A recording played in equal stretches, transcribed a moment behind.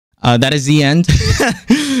That is the end.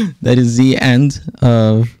 That is the end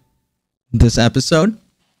of this episode.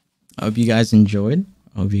 I hope you guys enjoyed.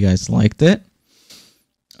 I hope you guys liked it.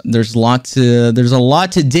 There's a lot to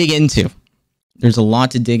dig into. There's a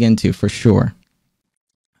lot to dig into for sure.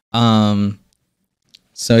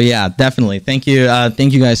 So yeah, definitely. Thank you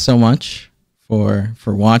guys so much for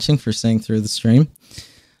watching, for staying through the stream.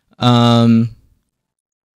 I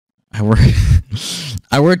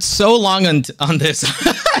worked so long on this.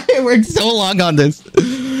 I worked so long on this,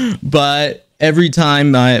 but every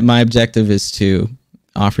time my objective is to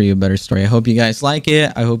offer you a better story. I hope you guys like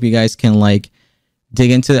it. I hope you guys can like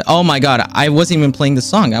dig into it. Oh my god, I wasn't even playing the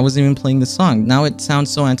song. Now it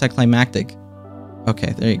sounds so anticlimactic.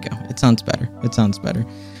 Okay, there you go. It sounds better.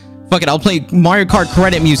 Fuck it, I'll play Mario Kart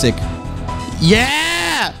credit music.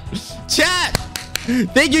 Yeah! Chat!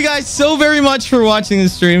 Thank you guys so very much for watching the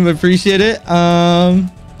stream. Appreciate it.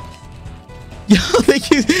 Yo,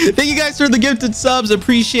 thank you guys for the gifted subs.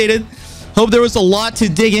 Appreciate it. Hope there was a lot to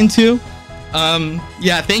dig into.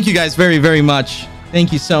 Yeah, thank you guys very, very much.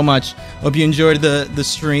 Thank you so much. Hope you enjoyed the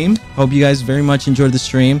stream. Hope you guys very much enjoyed the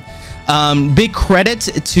stream. Big credit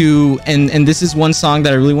to, and this is one song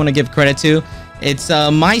that I really want to give credit to. It's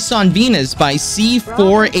My Son Venus by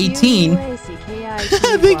C418.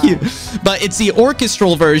 Thank you. But it's the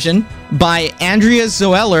orchestral version by Andrea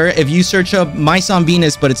Zoeller. If you search up My Son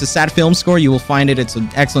Venus, but it's a sad film score, you will find it. It's an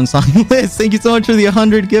excellent song list. Thank you so much for the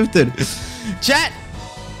 100 gifted. Chat,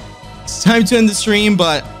 it's time to end the stream,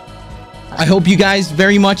 but I hope you guys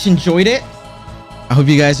very much enjoyed it.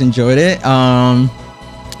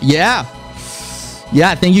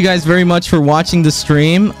 Yeah, thank you guys very much for watching the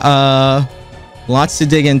stream. Lots to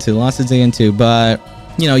dig into, but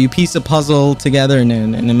you know, you piece the puzzle together and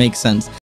it makes sense.